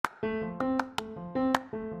Have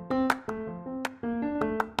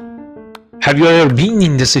you ever been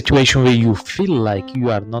in the situation where you feel like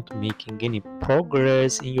you are not making any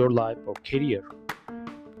progress in your life or career?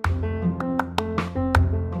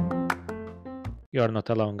 You are not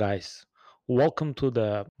alone, guys. Welcome to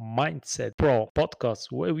the Mindset Pro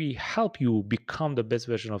podcast, where we help you become the best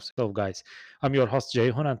version of yourself, guys. I'm your host,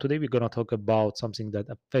 Jayhon, and today we're going to talk about something that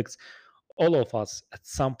affects all of us at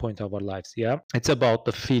some point of our lives. Yeah, it's about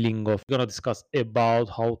the feeling of. We're gonna discuss about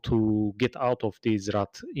how to get out of this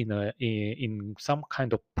rut in some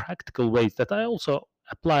kind of practical ways that I also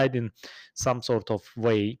applied in some sort of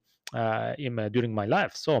way during my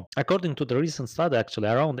life. So, according to the recent study, actually,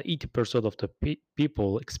 around 80% of the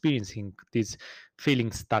people experiencing this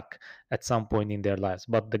feeling stuck at some point in their lives.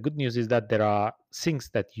 But the good news is that there are things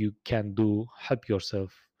that you can do help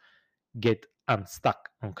yourself get unstuck.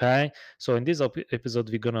 Okay, so in this episode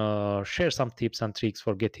we're gonna share some tips and tricks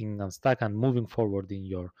for getting unstuck and moving forward in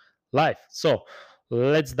your life. So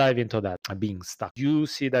let's dive into that. Being stuck, you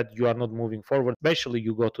see that you are not moving forward, especially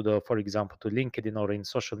you go to the, for example, to LinkedIn or in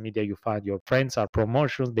social media, you find your friends are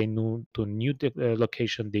promotions, they move to new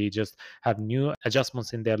location, they just have new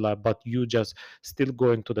adjustments in their life, but you just still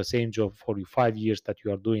going to the same job for 5 years that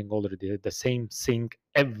you are doing already the same thing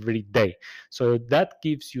every day. So that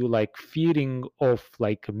gives you like feeling of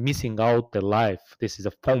like missing out the life. This is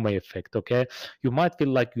a FOMO effect. Okay, you might feel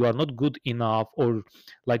like you are not good enough or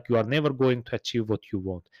like you are never going to achieve what you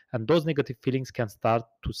want, and those negative feelings can start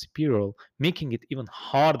to spiral, making it even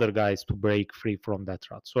harder, guys, to break free from that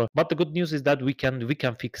rut. So but the good news is that we can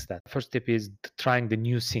fix that. First step is trying the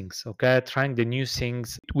new things. Okay, trying the new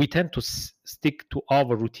things. We tend to stick to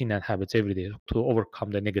our routine and habits every day to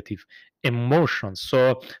overcome the negative emotions.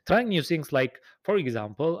 So trying new things, like for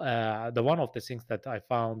example, the one of the things that I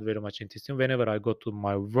found very much interesting, whenever I go to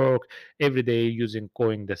my work every day, using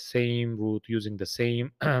going the same route, using the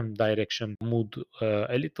same direction, mood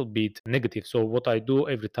a little bit negative. So what I do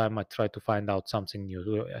every time, I try to find out something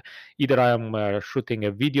new. Either I am shooting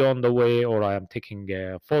a video on the way, or I am taking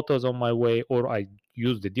photos on my way, or I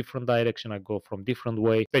use the different direction, I go from different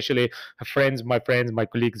way. Especially friends, my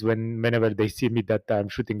colleagues, whenever they see me that I'm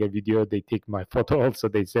shooting a video, they take my photo also,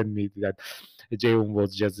 they send me that Jayun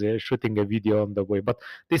was just shooting a video on the way. But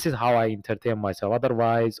this is how I entertain myself.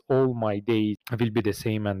 Otherwise all my days will be the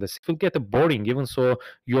same, and the same. It will get boring. Even so,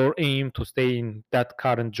 your aim to stay in that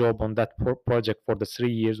current job on that project for the 3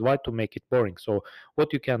 years, why to make it boring? So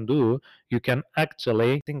what you can do, you can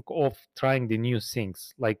actually think of trying the new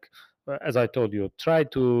things. Like as I told you, try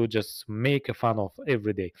to just make a fun of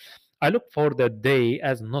every day. I look for the day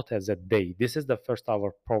as not as a day. This is the first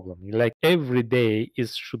our problem. Like every day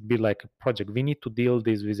is should be like a project. We need to deal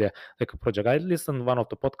this with a like a project. I listened one of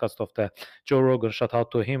the podcast of the Joe Rogan. Shout out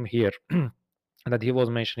to him here. That he was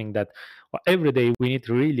mentioning that every day we need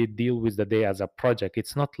to really deal with the day as a project.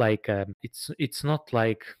 It's not like it's not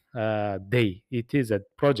like day. It is a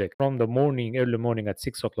project. From the morning, early morning at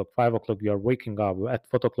 6 o'clock, 5 o'clock, you are waking up. At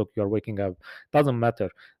 4 o'clock, you are waking up. Doesn't matter.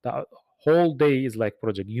 The whole day is like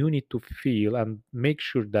project. You need to feel and make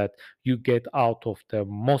sure that you get out of the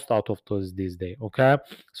most out of those this day. Okay,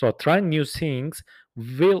 so trying new things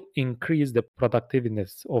will increase the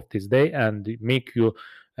productiveness of this day and make you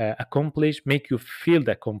accomplish, make you feel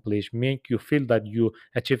accomplished, make you feel that you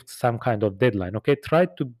achieved some kind of deadline. Okay, try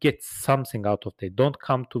to get something out of it. Don't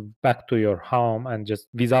come to back to your home and just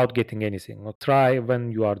without getting anything. Or try when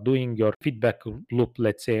you are doing your feedback loop,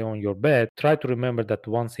 let's say on your bed, try to remember that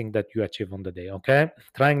one thing that you achieve on the day. Okay,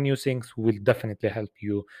 trying new things will definitely help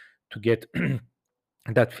you to get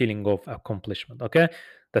that feeling of accomplishment. Okay,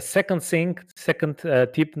 the second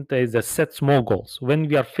tip is the set small goals. When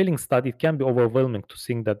we are feeling stuck, it can be overwhelming to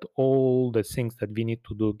think that all the things that we need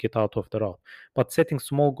to do get out of the route, but setting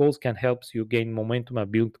small goals can help you gain momentum and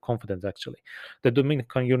build confidence. Actually, the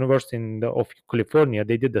Dominican University of California,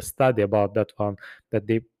 they did a study about that one, that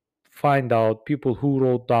they find out people who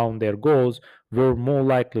wrote down their goals were more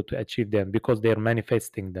likely to achieve them because they are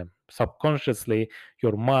manifesting them subconsciously.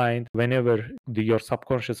 Your mind, whenever your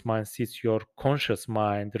subconscious mind sees your conscious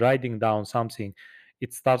mind writing down something,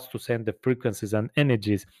 it starts to send the frequencies and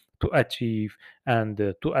energies to achieve and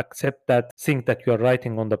to accept that thing that you are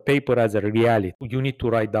writing on the paper as a reality. You need to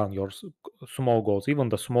write down your small goals, even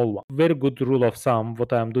the small one. Very good rule of thumb.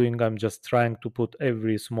 What I'm doing, I'm just trying to put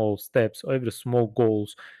every small steps, every small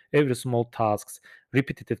goals, every small tasks,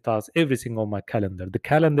 repetitive tasks, everything on my calendar. The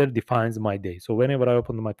calendar defines my day. So whenever I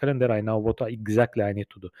open my calendar, I know what exactly I need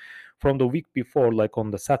to do. From the week before, like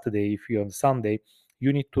on the Saturday, if you're on Sunday,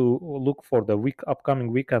 you need to look for the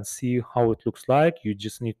upcoming week and see how it looks like. You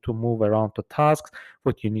just need to move around the tasks,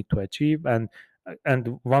 what you need to achieve, and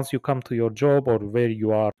And once you come to your job or where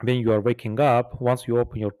you are, when you are waking up, once you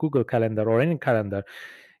open your Google Calendar or any calendar,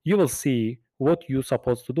 you will see what you're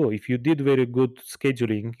supposed to do. If you did very good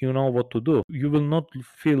scheduling, you know what to do. You will not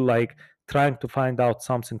feel like trying to find out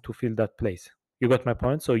something to fill that place. You got my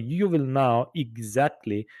point? So you will know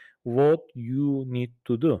exactly what you need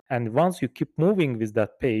to do. And once you keep moving with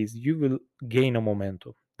that pace, you will gain a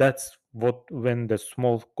momentum. That's what when the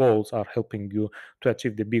small goals are helping you to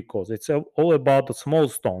achieve the big goals. It's all about the small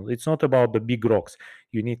stones. It's not about the big rocks.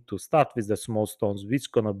 You need to start with the small stones,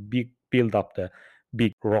 which gonna build up the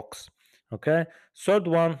big rocks. Okay. Third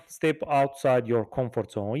one, step outside your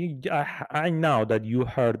comfort zone. I know that you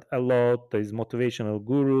heard a lot. These motivational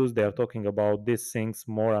gurus, they are talking about these things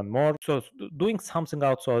more and more. So doing something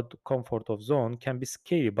outside the comfort of zone can be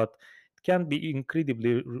scary, but it can be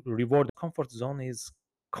incredibly rewarding. Comfort zone is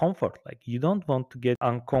comfort. Like you don't want to get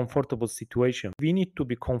uncomfortable situation. We need to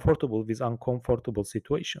be comfortable with uncomfortable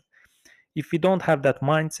situation. If we don't have that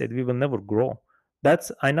mindset, we will never grow.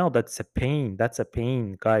 That's I know that's a pain. That's a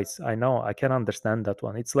pain, guys. I know. I can understand that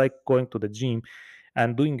one. It's like going to the gym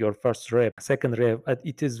and doing your first rep, second rep.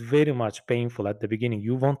 It is very much painful at the beginning.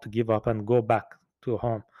 You want to give up and go back to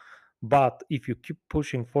home. But if you keep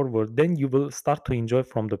pushing forward, then you will start to enjoy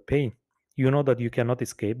from the pain. You know that you cannot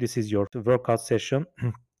escape. This is your workout session.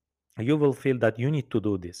 You will feel that you need to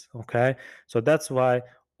do this. Okay. So that's why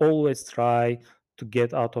always try to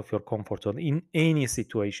get out of your comfort zone in any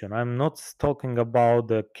situation. I'm not talking about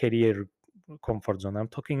the career comfort zone, I'm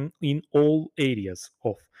talking in all areas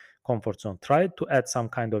of comfort zone. Try to add some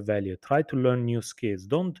kind of value, try to learn new skills.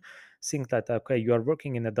 Don't think that okay, you are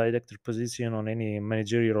working in a director position on any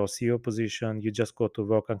managerial or CEO position, you just go to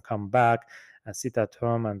work and come back and sit at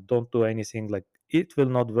home and don't do anything. Like it will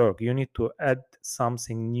not work. You need to add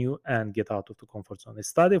something new and get out of the comfort zone. A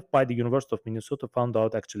study by the University of Minnesota found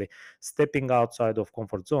out actually stepping outside of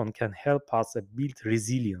comfort zone can help us build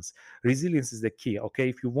resilience. Resilience is the key. Okay,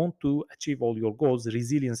 if you want to achieve all your goals,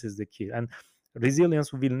 resilience is the key. And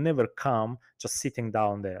resilience will never come just sitting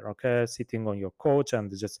down there, okay, sitting on your couch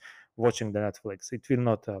and just watching the Netflix. It will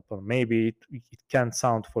not happen. Maybe it can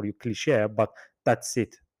sound for you cliche, but that's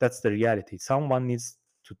it. That's the reality. Someone needs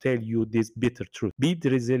to tell you this bitter truth. Build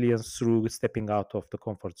resilience through stepping out of the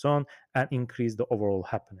comfort zone and increase the overall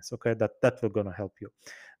happiness. Okay, that will gonna help you.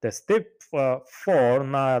 The step four,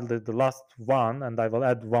 now the last one, and I will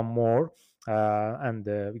add one more, and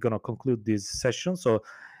we're gonna conclude this session. So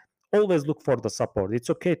always look for the support. It's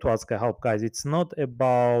okay to ask help, guys. It's not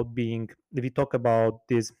about being. We talk about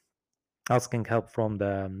this asking help from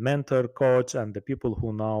the mentor, coach, and the people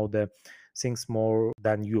who know the things more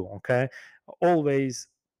than you. Okay, always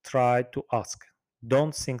try to ask.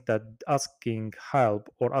 Don't think that asking help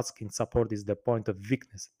or asking support is the point of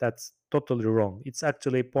weakness. That's totally wrong. It's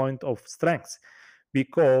actually a point of strength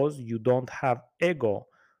because you don't have ego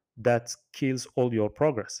that kills all your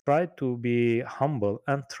progress. Try to be humble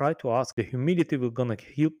and try to ask. The humility will gonna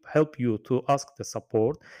help you to ask the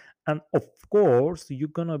support, and of course you're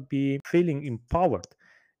gonna be feeling empowered.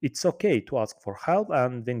 It's okay to ask for help,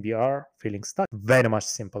 and when we are feeling stuck, very much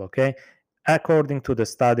simple. Okay, according to the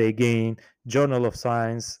study again, Journal of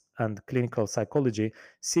Science and Clinical Psychology,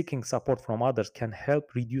 seeking support from others can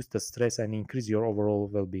help reduce the stress and increase your overall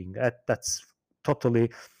well-being. That's totally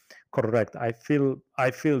correct. I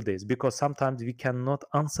feel this because sometimes we cannot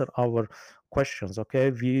answer our questions. Okay,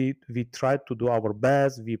 we try to do our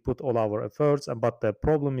best, we put all our efforts, but the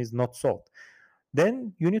problem is not solved.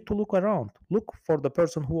 Then you need to look around, look for the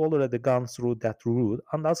person who already gone through that route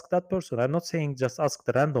and ask that person. I'm not saying just ask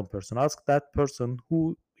the random person, ask that person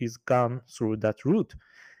who is gone through that route.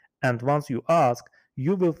 And once you ask,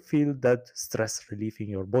 you will feel that stress relief in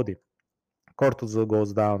your body. Cortisol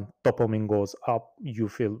goes down, dopamine goes up, you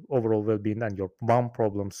feel overall well-being and your one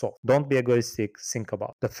problem solved. Don't be egoistic, think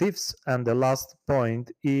about. The fifth and the last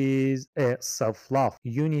point is self-love.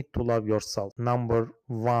 You need to love yourself. Number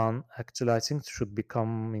one, actually, I think should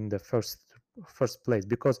become in the first place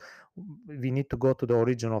because we need to go to the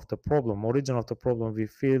origin of the problem. Origin of the problem, we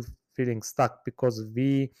feeling stuck because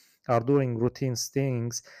we are doing routine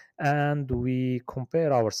things and we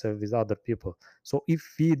compare ourselves with other people. So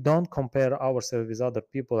if we don't compare ourselves with other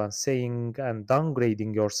people and saying and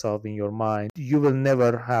downgrading yourself in your mind, you will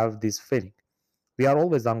never have this feeling. We are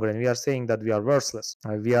always downgrading. We are saying that we are worthless.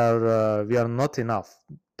 We are not enough.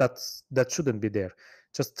 That shouldn't be there.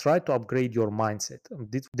 Just try to upgrade your mindset.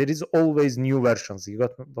 There is always new versions. You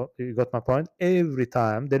got my point. Every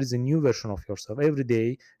time there is a new version of yourself. Every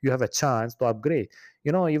day you have a chance to upgrade.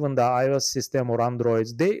 Even the iOS system or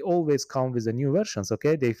Androids, they always come with the new versions.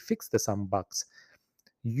 Okay, they fix some bugs.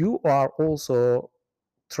 You are also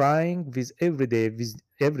trying with every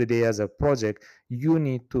day as a project. You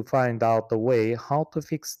need to find out the way how to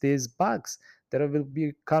fix these bugs. There will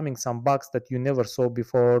be coming some bugs that you never saw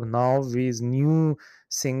before. Now with new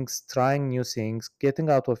things, trying new things, getting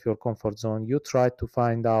out of your comfort zone, you try to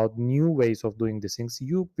find out new ways of doing the things,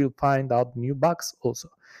 you will find out new bugs also.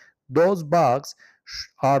 Those bugs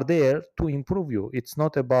are there to improve you. It's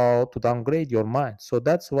not about to downgrade your mind. So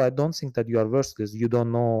that's why I don't think that you are worthless. You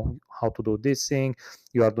don't know how to do this thing.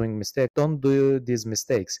 You are doing mistakes. Don't do these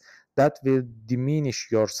mistakes. That will diminish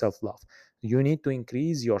your self-love. You need to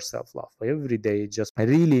increase your self-love every day. Just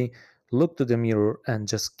really look to the mirror and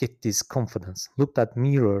just get this confidence. Look that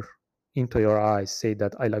mirror into your eyes. Say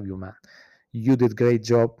that I love you, man. You did great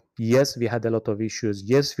job. Yes, we had a lot of issues.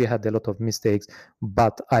 Yes, we had a lot of mistakes,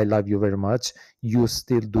 but I love you very much. You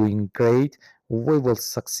still doing great. We will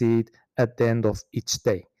succeed at the end of each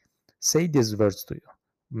day. Say these words to you.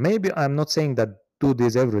 Maybe I'm not saying that do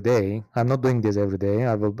this every day. I'm not doing this every day.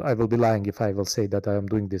 I will be lying if I will say that I am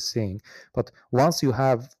doing this thing. But once you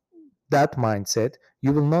have that mindset,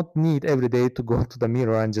 you will not need every day to go to the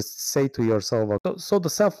mirror and just say to yourself, so the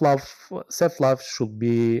self love should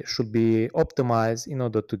be optimized in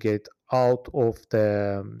order to get out of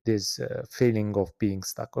this feeling of being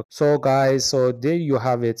stuck. Okay. So guys, so there you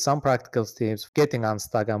have it, some practical tips getting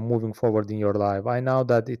unstuck and moving forward in your life. I know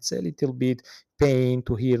that it's a little bit pain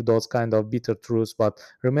to hear those kind of bitter truths, but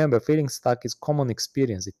remember, feeling stuck is common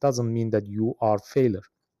experience. It doesn't mean that you are failure,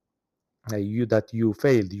 you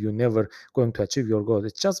failed, you never going to achieve your goal.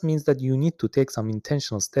 It just means that you need to take some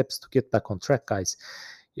intentional steps to get back on track, guys.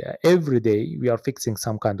 Yeah, every day we are fixing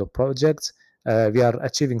some kind of projects. We are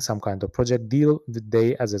achieving some kind of project. Deal the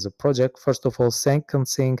day as a project. First of all, second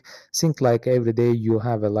thing, think like every day you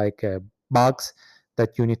have bugs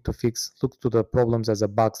that you need to fix. Look to the problems as a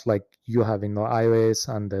bugs, like you have in iOS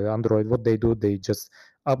and Android. What they do, they just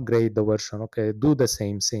upgrade the version. Okay, do the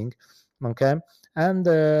same thing. Okay, and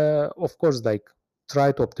of course, like,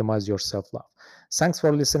 try to optimize your self-love. Thanks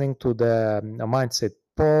for listening to the Mindset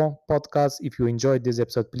Pro podcast. If you enjoyed this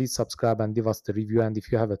episode, please subscribe and give us the review. And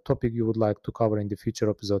if you have a topic you would like to cover in the future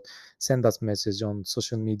episode, send us message on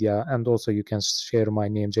social media. And also you can share my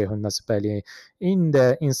name, Jehun Nasipali, in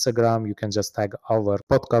the Instagram. You can just tag our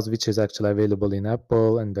podcast, which is actually available in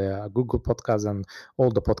Apple and Google Podcasts and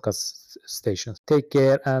all the podcast stations. Take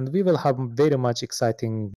care, and we will have very much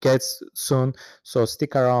exciting guests soon. So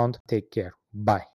stick around. Take care. Bye.